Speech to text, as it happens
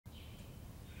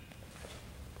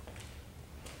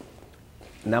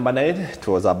Number 9, it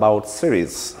was about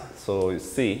series. So you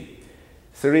see,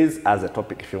 series as a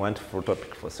topic. If you want full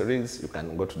topic for series, you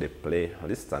can go to the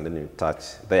playlist and then you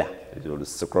touch there. You will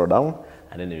scroll down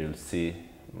and then you will see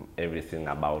everything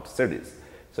about series.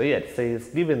 So here it says,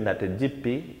 given that a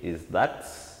GP is that,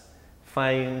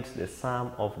 find the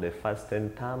sum of the first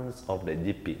 10 terms of the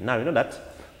GP. Now you know that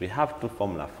we have two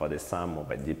formulas for the sum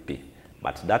of a GP,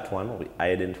 but that one we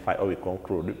identify or we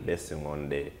conclude based on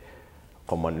the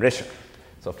common ratio.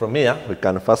 So from here, we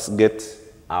can first get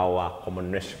our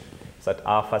common ratio. So that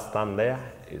our first term there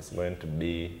is going to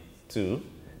be 2.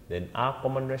 Then our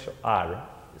common ratio R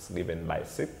is given by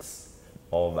 6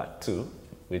 over 2,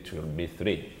 which will be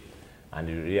 3. And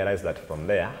you realize that from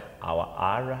there, our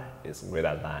R is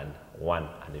greater than 1.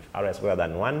 And if R is greater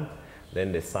than 1,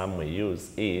 then the sum we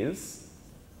use is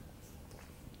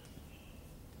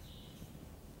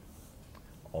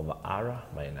over R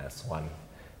minus 1.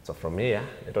 So from here,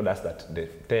 they told us that the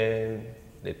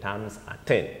terms are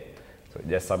 10. So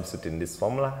just substitute in this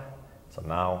formula. So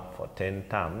now for 10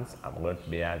 terms, I'm going to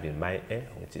be having my A,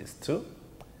 which is 2,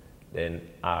 then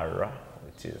R,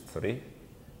 which is 3,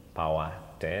 power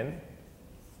 10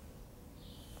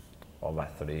 over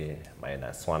 3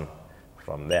 minus 1.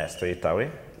 From there, straight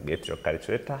away, get your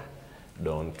calculator.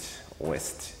 Don't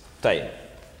waste time.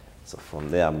 So from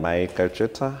there, my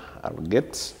calculator, I'll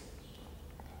get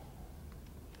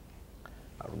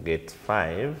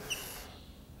 5,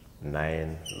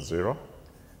 9, 0,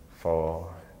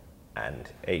 4, and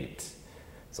 8.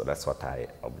 So that's what I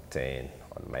obtain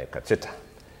on my calculator.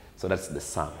 So that's the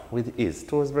sum with ease.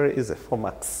 It was very easy, 4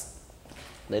 marks.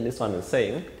 Then this one is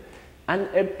saying, an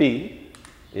AP,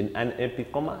 in an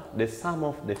AP, comma, the sum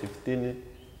of the 5th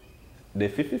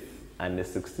and the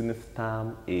 16th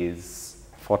term is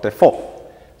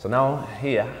 44. So now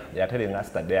here, they are telling us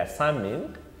that they are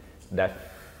summing the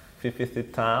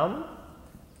 5th term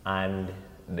and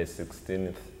the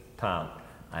 16th term,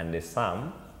 and the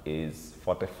sum is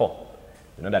 44.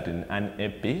 You know that in an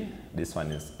AP, this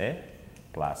one is A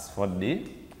plus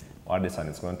 4D, or this one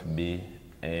is going to be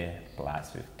A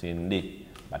plus 15D,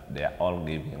 but they are all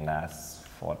giving us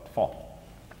 44.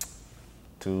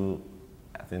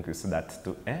 I think we see that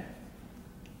 2A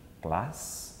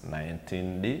plus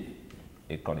 19D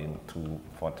equaling to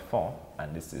 44,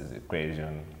 and this is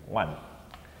equation 1.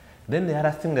 Then the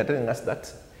other thing they're telling us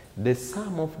that the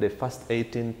sum of the first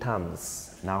 18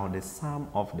 terms, now the sum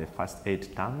of the first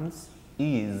 8 terms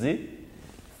is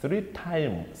 3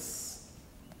 times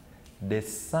the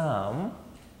sum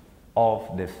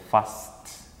of the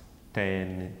first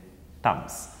 10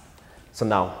 terms. So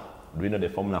now, do we know the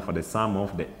formula for the sum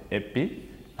of the AP?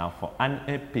 Now for an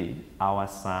AP, our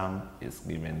sum is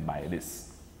given by this.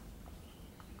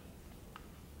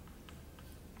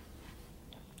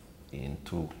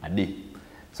 Into a D.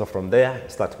 So from there,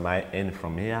 start my N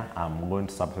from here. I'm going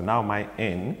to substitute. Now my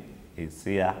N is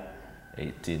here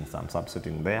 18. So I'm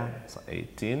substituting there. So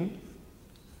 18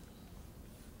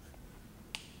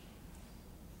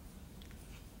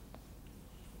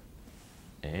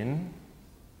 N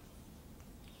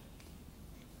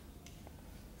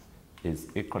is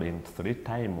equaling to 3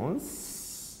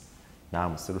 times. Now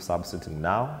I'm still substituting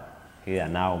now. Here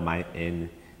now my N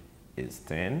is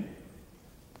 10.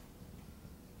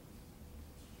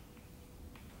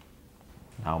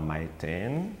 Now my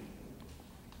 10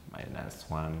 minus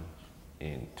 1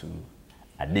 into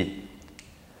a D.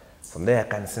 From there I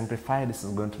can simplify. This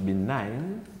is going to be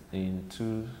 9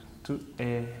 into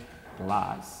 2A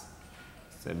plus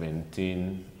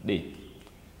 17D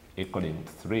equaling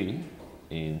 3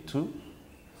 into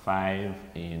 5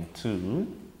 into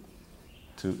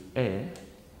 2A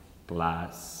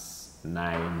plus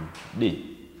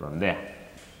 9D from there.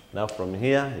 Now from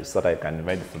here, you saw I can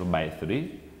divide through by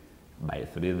 3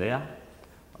 there,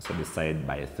 also divide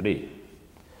by 3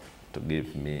 to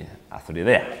give me a 3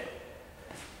 there.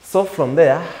 So from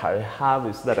there, I have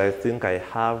is that I think I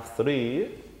have 3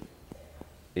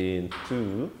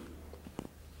 into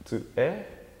 2A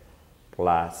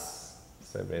plus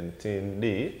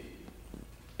 17D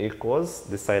equals,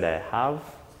 this side I have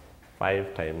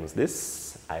 5 times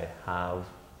this, I have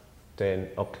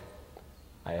 10, okay,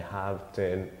 I have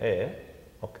 10A,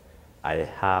 okay, I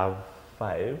have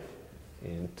 5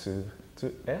 into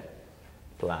 2A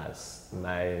plus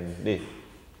 9D.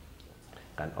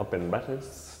 Can open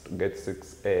brackets to get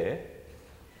 6A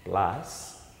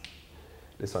plus,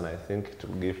 this one I think to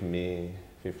give me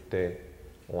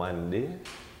 51D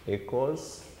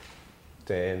equals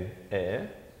 10A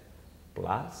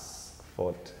plus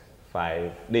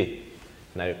 45D.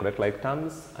 Now you correct like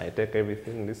terms, I take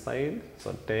everything this side,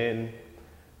 so 10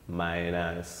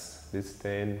 minus this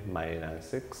 10 minus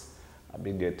 6, I'll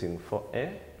be getting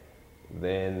 4a,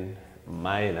 then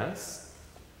minus,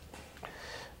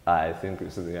 I think we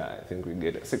see there, I think we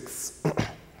get 6.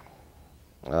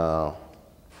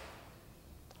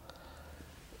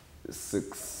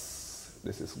 6,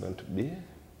 this is going to be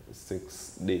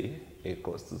 6d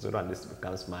equals to 0, and this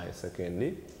becomes my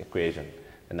second equation.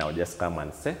 And I'll just come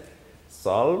and say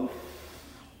solve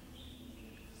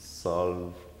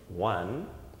 1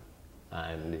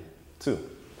 and 2.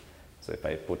 So if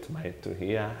I put my 2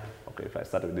 here, okay, if I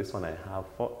start with this one, I have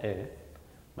 4a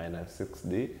minus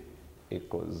 6d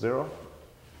equals 0.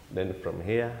 Then from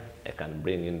here, I can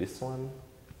bring in this one,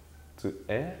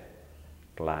 2a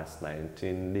plus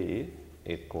 19d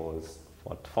equals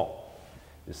 44.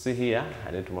 You see here,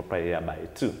 I need to multiply here by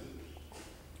 2.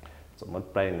 So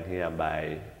multiplying here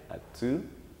by 2,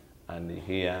 and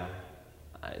here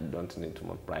I don't need to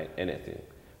multiply anything.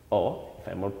 Or if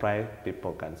I multiply,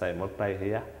 people can say I multiply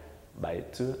here by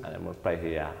 2 and I multiply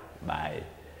here by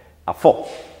 4.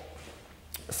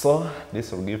 So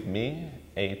this will give me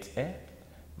 8a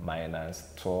minus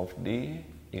 12d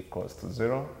equals to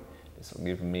 0. This will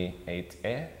give me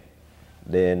 8a.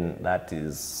 Then that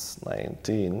is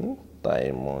 19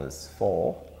 times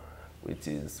 4, which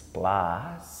is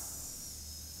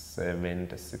plus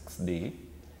 76d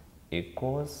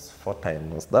equals 4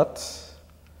 times that.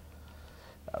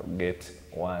 I'll get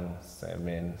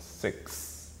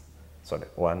 176. Sorry,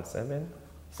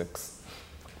 176.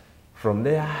 From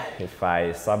there, if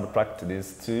I subtract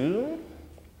these two,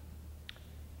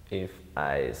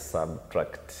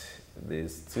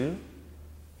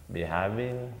 be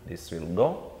having, this will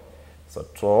go. So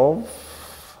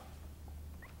 12,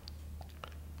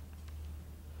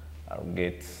 I'll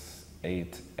get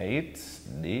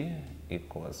 8d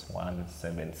equals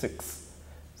 176.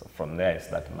 So from there, is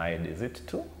that my, is it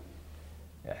 2?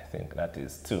 Yeah, I think that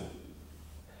is 2.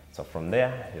 So from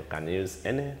there, you can use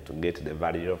any to get the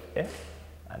value of a.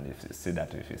 And if you see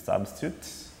that if you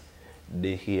substitute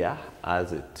d here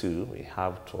as a 2, we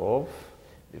have 12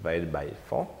 divided by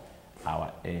 4.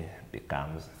 Our a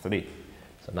becomes 3.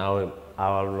 So now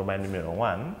our Roman numeral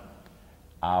 1,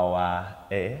 our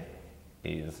a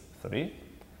is 3.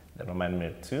 The Roman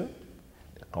numeral 2,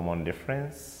 the common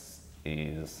difference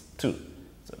is 2.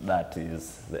 So that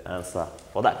is the answer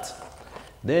for that.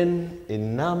 Then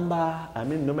in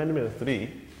Roman numeral 3,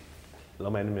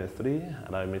 allow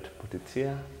me to put it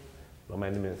here.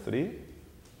 Roman numeral 3,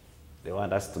 they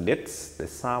want us to get the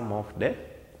sum of the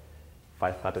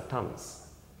 530 terms.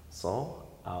 So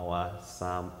our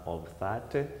sum of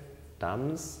 30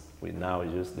 terms, we now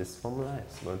use this formula.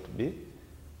 It's going to be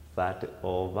 30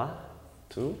 over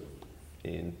 2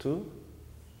 into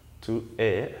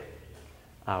 2a.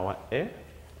 Our a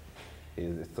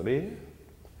is 3,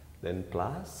 then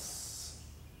plus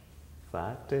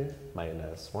 30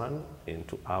 minus 1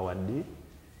 into our d,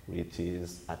 which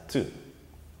is a 2.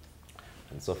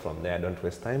 And so from there, don't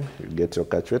waste time, you get your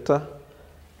calculator.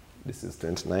 This is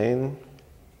 29.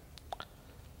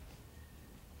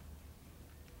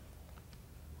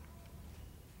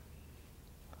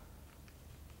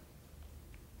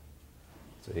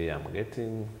 So here I'm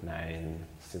getting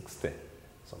 960.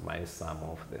 So my sum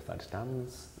of the 30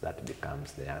 terms, that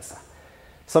becomes the answer.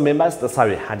 So members, that's how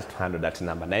we had to handle that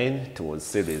number 9 towards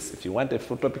series. If you want a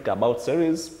full topic about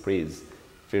series, please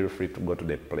feel free to go to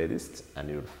the playlist and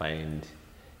you'll find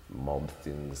more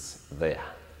things there.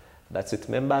 That's it,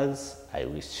 members. I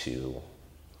wish you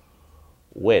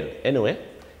well. Anyway,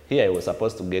 here I was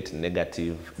supposed to get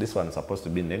negative. This one was supposed to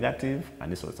be negative,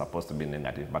 and this was supposed to be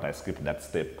negative, but I skipped that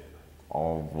step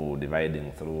of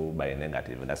dividing through by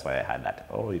negative. That's why I had that.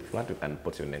 Oh, if you want, you can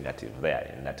put your negative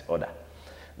there in that order.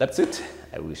 That's it.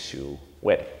 I wish you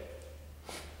well.